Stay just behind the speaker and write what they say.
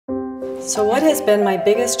So what has been my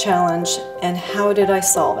biggest challenge and how did I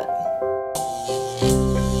solve it?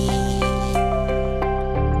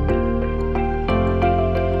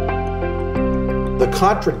 The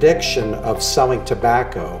contradiction of selling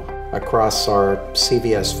tobacco across our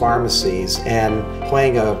CVS pharmacies and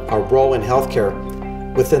playing a role in healthcare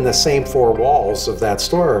within the same four walls of that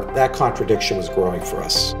store, that contradiction was growing for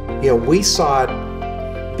us. We saw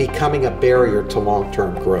it becoming a barrier to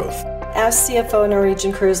long-term growth. As CFO of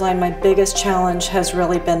Norwegian Cruise Line, my biggest challenge has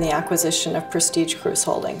really been the acquisition of Prestige Cruise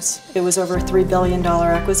Holdings. It was over a $3 billion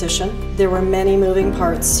acquisition. There were many moving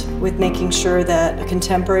parts with making sure that a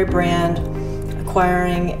contemporary brand,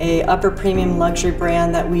 acquiring a upper premium luxury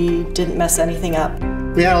brand, that we didn't mess anything up.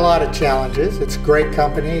 We had a lot of challenges. It's a great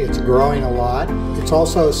company, it's growing a lot. It's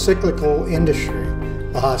also a cyclical industry,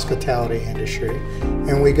 the hospitality industry.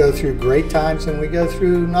 And we go through great times and we go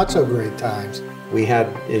through not so great times. We had,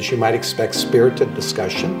 as you might expect, spirited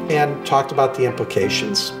discussion and talked about the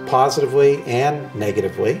implications, positively and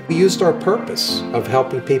negatively. We used our purpose of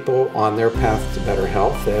helping people on their path to better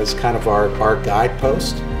health as kind of our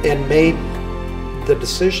guidepost, and made the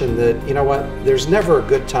decision that, there's never a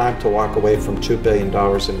good time to walk away from $2 billion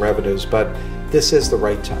in revenues, but this is the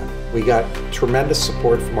right time. We got tremendous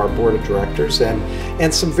support from our board of directors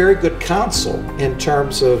and some very good counsel in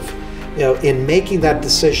terms of, in making that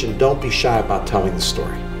decision, don't be shy about telling the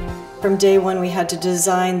story. From day one, we had to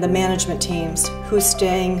design the management teams, who's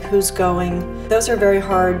staying, who's going. Those are very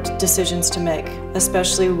hard decisions to make,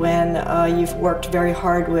 especially when you've worked very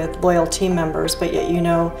hard with loyal team members, but yet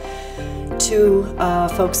two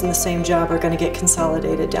folks in the same job are going to get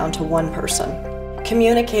consolidated down to one person.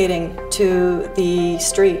 Communicating to the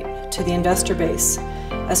street, to the investor base,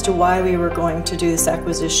 as to why we were going to do this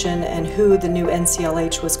acquisition and who the new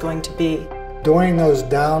NCLH was going to be. During those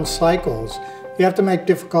down cycles, you have to make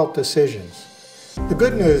difficult decisions. The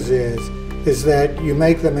good news is that you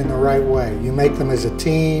make them in the right way. You make them as a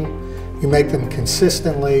team, you make them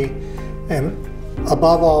consistently, and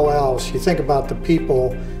above all else, you think about the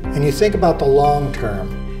people and you think about the long term.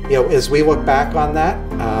 As we look back on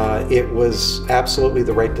that, it was absolutely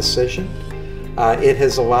the right decision. It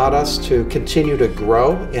has allowed us to continue to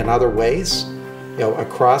grow in other ways,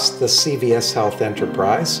 across the CVS Health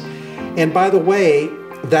enterprise. And by the way,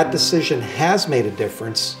 that decision has made a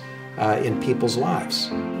difference in people's lives.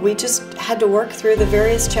 We just had to work through the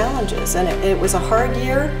various challenges, and it was a hard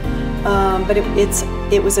year, but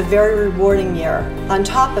it was a very rewarding year. On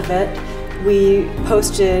top of it, we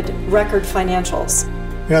posted record financials.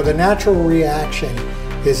 The natural reaction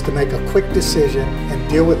is to make a quick decision and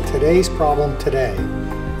deal with today's problem today.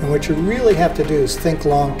 And what you really have to do is think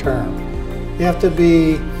long term. You have to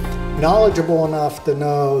be knowledgeable enough to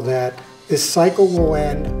know that this cycle will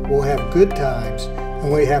end, we'll have good times, and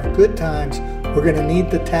when we have good times, we're going to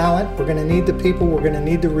need the talent, we're going to need the people, we're going to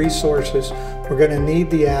need the resources, we're going to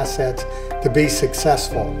need the assets to be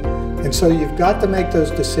successful. And so you've got to make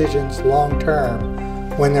those decisions long term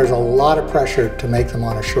when there's a lot of pressure to make them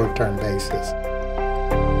on a short-term basis.